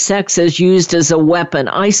when sex is used as a weapon.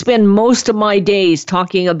 I spend most of my days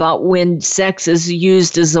talking about when sex is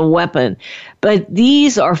used as a weapon. But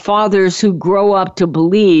these are fathers who grow up to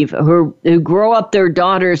believe, who grow up their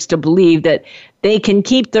daughters to believe that they can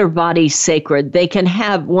keep their bodies sacred. They can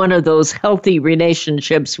have one of those healthy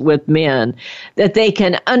relationships with men, that they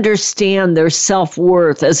can understand their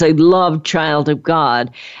self-worth as a loved child of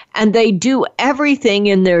God. And they do everything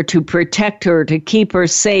in there to protect her, to keep her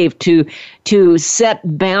safe, to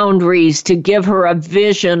set boundaries, to give her a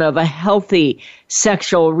vision of a healthy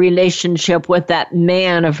sexual relationship with that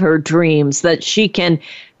man of her dreams, that she can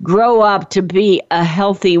grow up to be a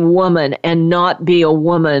healthy woman and not be a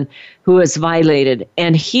woman who is violated.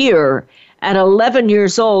 And here, at 11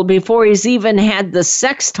 years old, before he's even had the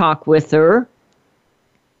sex talk with her,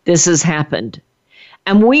 this has happened.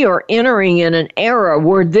 And we are entering in an era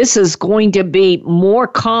where this is going to be more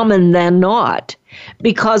common than not.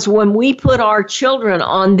 Because when we put our children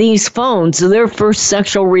on these phones, their first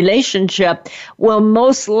sexual relationship will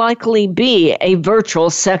most likely be a virtual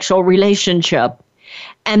sexual relationship.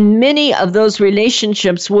 And many of those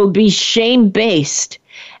relationships will be shame-based.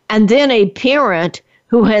 And then a parent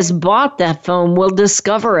who has bought that phone will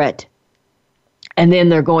discover it. And then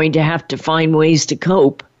they're going to have to find ways to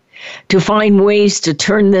cope, to find ways to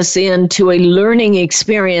turn this into a learning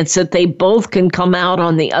experience that they both can come out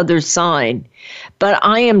on the other side. But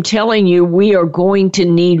I am telling you, we are going to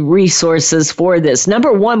need resources for this.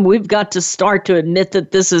 Number one, we've got to start to admit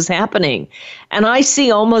that this is happening. And I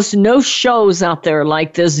see almost no shows out there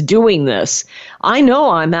like this doing this. I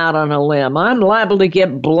know I'm out on a limb. I'm liable to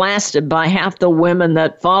get blasted by half the women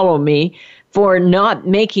that follow me for not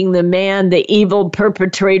making the man the evil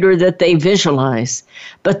perpetrator that they visualize.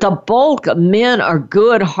 But the bulk of men are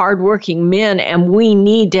good, hardworking men, and we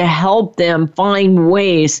need to help them find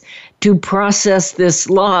ways to process this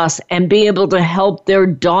loss and be able to help their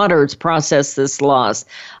daughters process this loss.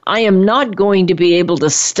 I am not going to be able to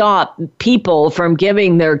stop people from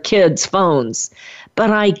giving their kids phones, but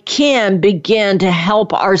I can begin to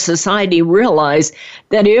help our society realize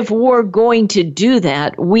that if we're going to do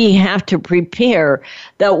that, we have to prepare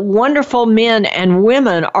that wonderful men and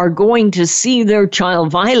women are going to see their child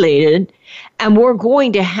violated, and we're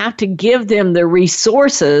going to have to give them the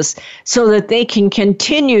resources so that they can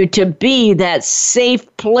continue to be that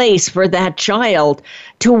safe place for that child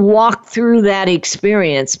to walk through that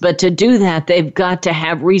experience. But to do that, they've got to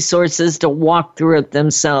have resources to walk through it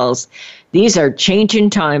themselves. These are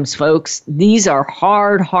changing times, folks. These are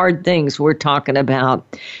hard things we're talking about.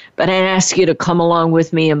 But I ask you to come along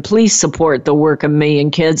with me and please support the work of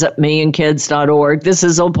Million Kids at millionkids.org. This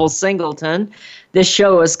is Opal Singleton. This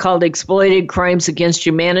show is called Exploited Crimes Against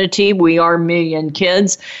Humanity. We are Million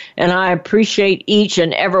Kids, and I appreciate each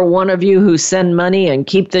and every one of you who send money and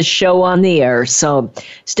keep this show on the air. So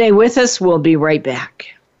stay with us. We'll be right back.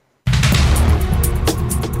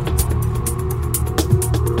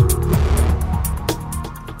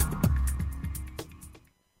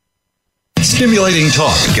 Stimulating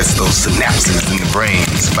talk. Gets those synapses in the brain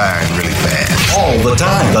firing really fast. All the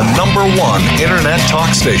time. The #1 Internet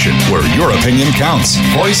talk station where your opinion counts.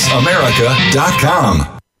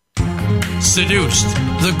 VoiceAmerica.com. Seduced,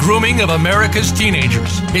 The Grooming of America's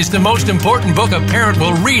Teenagers is the most important book a parent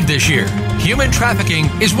will read this year. Human trafficking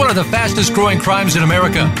is one of the fastest growing crimes in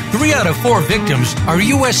America. 3 out of 4 victims are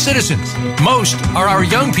U.S. citizens. Most are our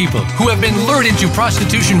young people who have been lured into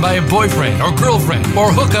prostitution by a boyfriend or girlfriend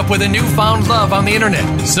or hook up with a newfound love on the internet.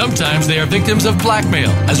 Sometimes they are victims of blackmail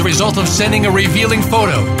as a result of sending a revealing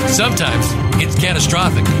photo. Sometimes it's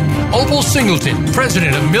catastrophic. Opal Singleton,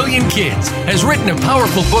 president of Million Kids, has written a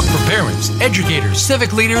powerful book for parents, educators,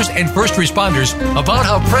 civic leaders, and first responders about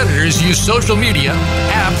how predators use social media,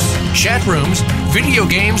 apps, chat rooms, video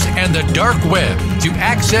games, and the dark web to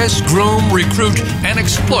access, groom, recruit, and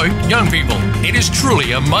exploit young people. It is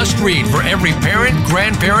truly a must-read for every parent,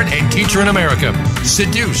 grandparent, and teacher in America.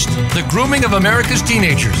 Seduced, The Grooming of America's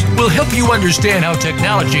Teenagers will help you understand how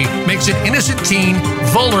technology makes an innocent teen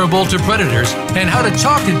vulnerable to predators and how to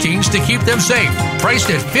talk to teens to keep them safe.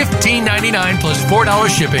 Priced at $15.99 plus $4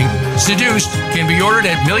 shipping, Seduced can be ordered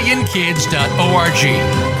at millionkids.org.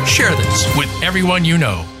 Share this with everyone you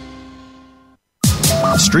know.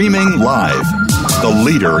 Streaming live. The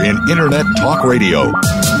leader in Internet talk radio.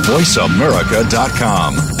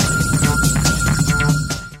 VoiceAmerica.com.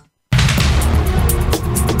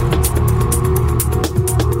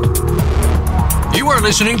 You are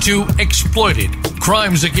listening to Exploited,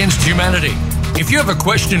 Crimes Against Humanity. If you have a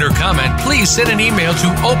question or comment, please send an email to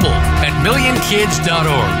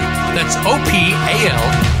opal@millionkids.org. That's OPAL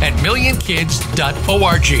at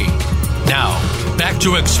millionkids.org. Now, back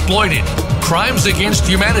to Exploited, Crimes Against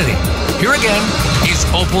Humanity. Here again is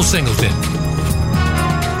Opal Singleton.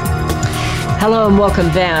 Hello and welcome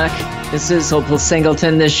back. This is Opal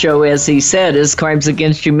Singleton. This show, as he said, is Crimes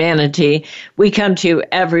Against Humanity. We come to you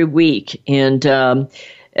every week and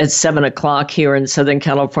at 7 o'clock here in Southern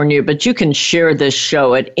California, but you can share this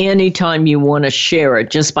show at any time you want to share it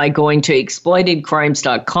just by going to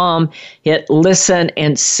exploitedcrimes.com, hit listen,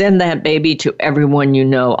 and send that baby to everyone you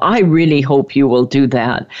know. I really hope you will do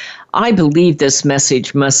that. I believe this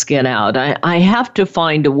message must get out. I have to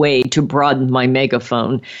find a way to broaden my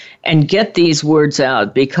megaphone and get these words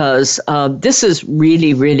out because this is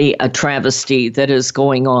really, really a travesty that is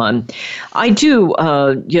going on. I do,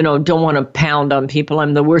 don't want to pound on people.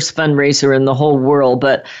 I'm the worst fundraiser in the whole world,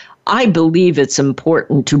 but I believe it's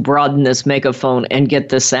important to broaden this megaphone and get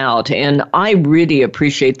this out. And I really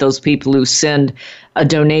appreciate those people who send a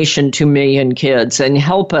donation to Million Kids and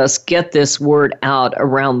help us get this word out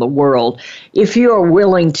around the world. If you are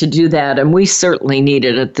willing to do that, and we certainly need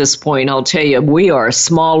it at this point, I'll tell you, we are a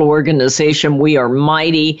small organization. We are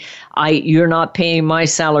mighty. You're not paying my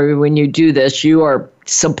salary when you do this. You are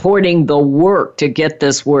supporting the work to get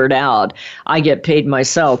this word out. I get paid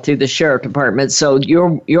myself through the sheriff department. So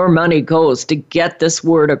your money goes to get this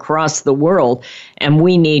word across the world, and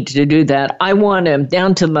we need to do that. I want to,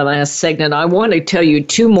 down to the last segment, I want to tell you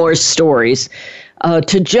 2 more stories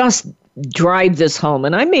to just drive this home.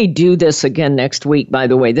 And I may do this again next week, by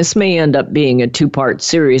the way. This may end up being a 2-part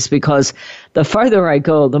series because the farther I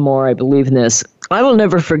go, the more I believe in this. I will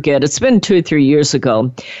never forget. It's been 2 or 3 years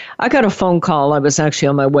ago. I got a phone call. I was actually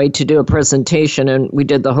on my way to do a presentation, and we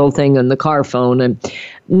did the whole thing on the car phone. And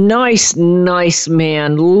nice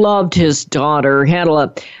man, loved his daughter, had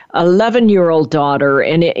a 11-year-old daughter.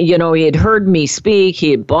 And, he had heard me speak.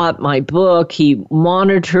 He had bought my book. He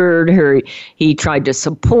monitored her. He tried to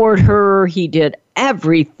support her. He did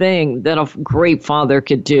everything that a great father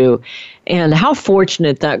could do. And how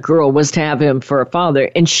fortunate that girl was to have him for a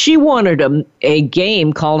father. And she wanted a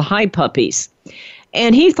game called Hi Puppies.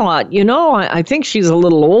 And he thought, I think she's a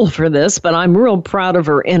little old for this, but I'm real proud of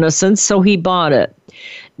her innocence, so he bought it.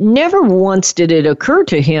 Never once did it occur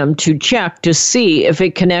to him to check to see if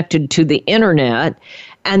it connected to the internet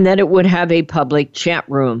and that it would have a public chat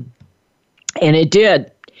room. And it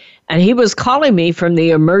did. And he was calling me from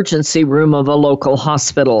the emergency room of a local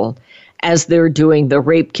hospital as they're doing the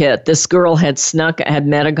rape kit. This girl had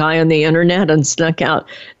met a guy on the internet and snuck out.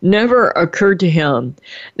 Never occurred to him.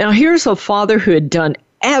 Now, here's a father who had done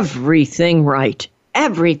everything right.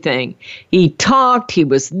 Everything. He talked, he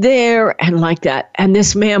was there, and like that. And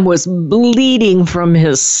this man was bleeding from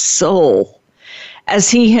his soul. As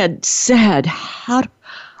he had said,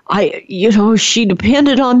 she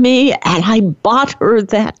depended on me, and I bought her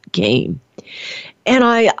that game. And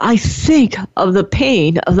I think of the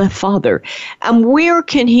pain of that father, and where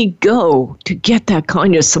can he go to get that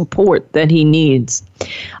kind of support that he needs?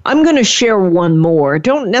 I'm going to share one more. I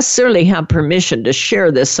don't necessarily have permission to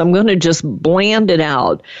share this, so I'm going to just bland it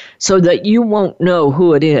out so that you won't know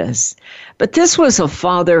who it is. But this was a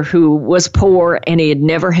father who was poor, and he had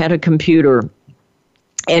never had a computer.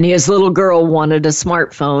 And his little girl wanted a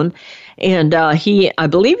smartphone. And I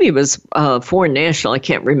believe he was foreign national. I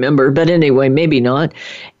can't remember. But anyway, maybe not.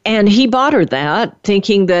 And he bought her that,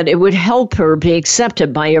 thinking that it would help her be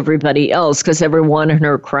accepted by everybody else because everyone in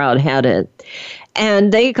her crowd had it.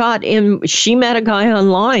 And she met a guy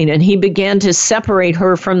online, and he began to separate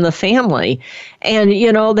her from the family. And,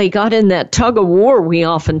 they got in that tug of war we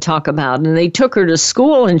often talk about. And they took her to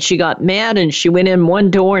school, and she got mad, and she went in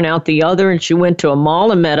one door and out the other. And she went to a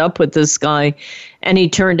mall and met up with this guy, and he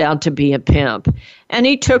turned out to be a pimp. And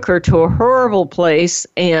he took her to a horrible place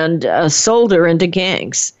and sold her into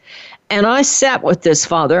gangs. And I sat with this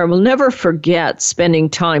father. I will never forget spending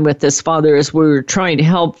time with this father as we were trying to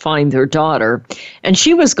help find their daughter. And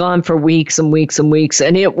she was gone for weeks and weeks and weeks.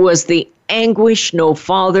 And it was the anguish no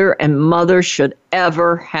father and mother should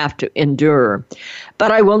ever have to endure.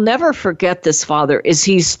 But I will never forget this father as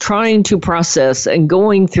he's trying to process and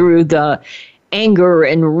going through the anger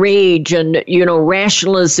and rage and,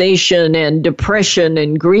 rationalization and depression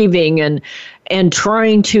and grieving and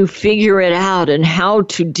trying to figure it out and how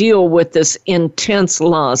to deal with this intense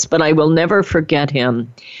loss. But I will never forget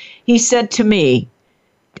him. He said to me,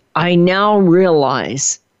 I now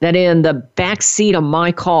realize that in the back seat of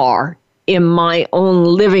my car, in my own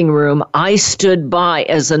living room, I stood by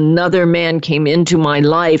as another man came into my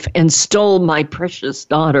life and stole my precious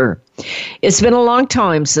daughter. It's been a long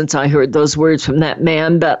time since I heard those words from that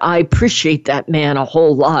man, but I appreciate that man a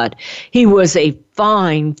whole lot. He was a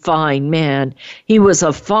fine, fine man. He was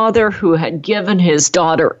a father who had given his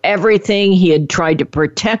daughter everything. He had tried to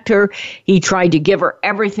protect her. He tried to give her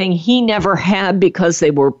everything he never had because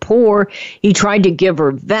they were poor. He tried to give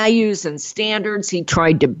her values and standards. He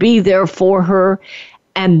tried to be there for her.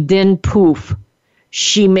 And then poof,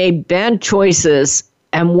 she made bad choices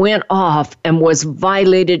and went off and was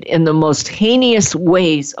violated in the most heinous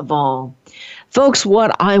ways of all. Folks,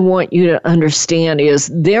 what I want you to understand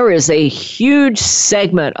is there is a huge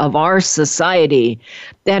segment of our society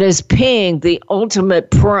that is paying the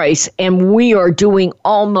ultimate price, and we are doing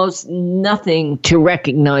almost nothing to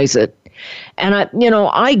recognize it. And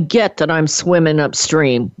I get that I'm swimming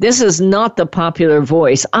upstream. This is not the popular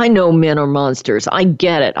voice. I know men are monsters. I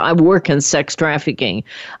get it. I work in sex trafficking.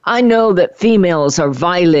 I know that females are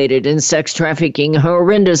violated in sex trafficking in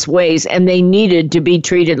horrendous ways, and they needed to be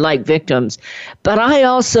treated like victims. But I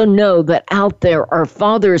also know that out there are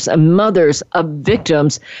fathers and mothers of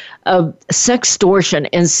victims of sextortion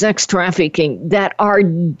and sex trafficking that are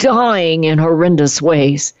dying in horrendous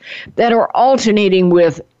ways, that are alternating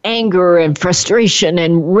with anger and frustration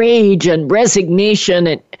and rage and resignation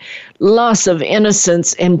and loss of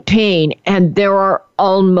innocence and pain, and there are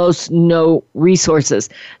almost no resources.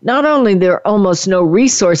 Not only there are almost no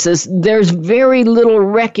resources, there's very little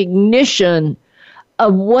recognition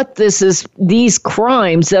of what this is, these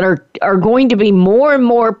crimes that are going to be more and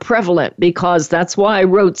more prevalent, because that's why I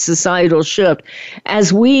wrote Societal Shift.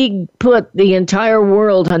 As we put the entire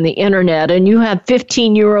world on the internet, and you have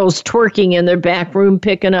 15-year-olds twerking in their back room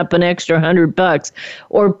picking up an extra $100,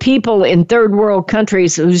 or people in third world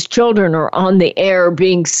countries whose children are on the air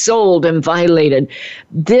being sold and violated,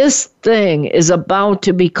 this thing is about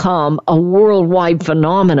to become a worldwide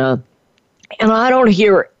phenomenon. And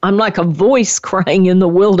I'm like a voice crying in the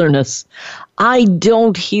wilderness. I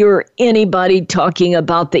don't hear anybody talking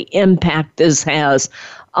about the impact this has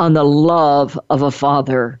on the love of a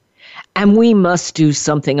father. And we must do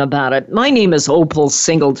something about it. My name is Opal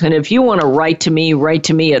Singleton. If you want to write to me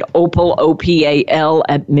at Opal, OPAL,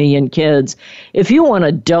 at Million Kids. If you want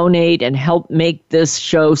to donate and help make this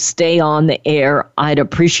show stay on the air, I'd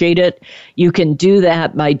appreciate it. You can do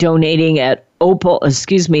that by donating at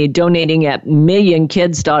donating at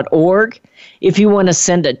millionkids.org. If you want to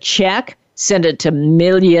send a check, send it to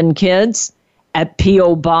Million Kids at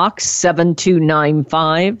P.O. Box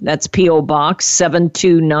 7295. That's P.O. Box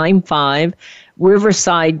 7295,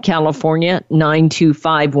 Riverside, California,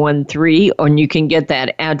 92513. And you can get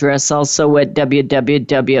that address also at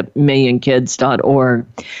www.millionkids.org.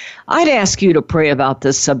 I'd ask you to pray about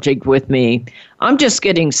this subject with me. I'm just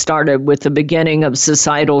getting started with the beginning of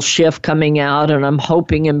Societal Shift coming out, and I'm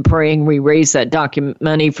hoping and praying we raise that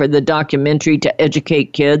money for the documentary to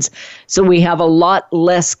educate kids so we have a lot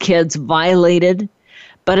less kids violated.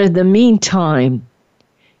 But in the meantime,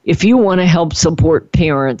 if you want to help support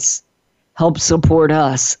parents, help support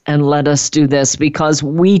us and let us do this, because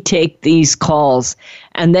we take these calls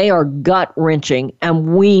and they are gut-wrenching,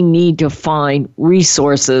 and we need to find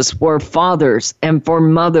resources for fathers and for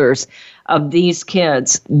mothers of these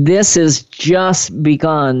kids. This has just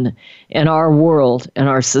begun in our world, in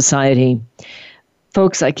our society.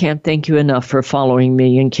 Folks, I can't thank you enough for following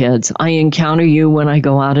Million Kids. I encounter you when I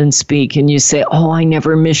go out and speak, and you say, oh, I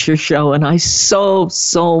never miss your show, and I so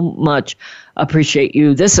much appreciate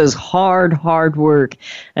you. This is hard work,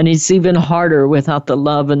 and it's even harder without the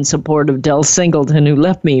love and support of Del Singleton, who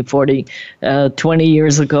left me 20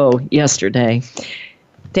 years ago yesterday.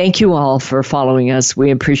 Thank you all for following us.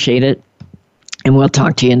 We appreciate it, and we'll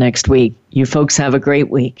talk to you next week. You folks have a great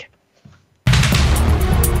week.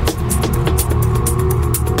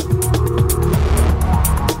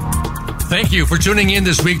 Thank you for tuning in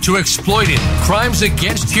this week to Exploited: Crimes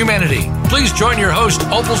Against Humanity. Please join your host,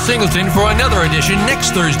 Opal Singleton, for another edition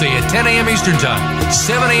next Thursday at 10 a.m. Eastern Time,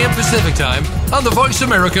 7 a.m. Pacific Time on the Voice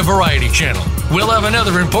America Variety Channel. We'll have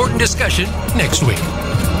another important discussion next week.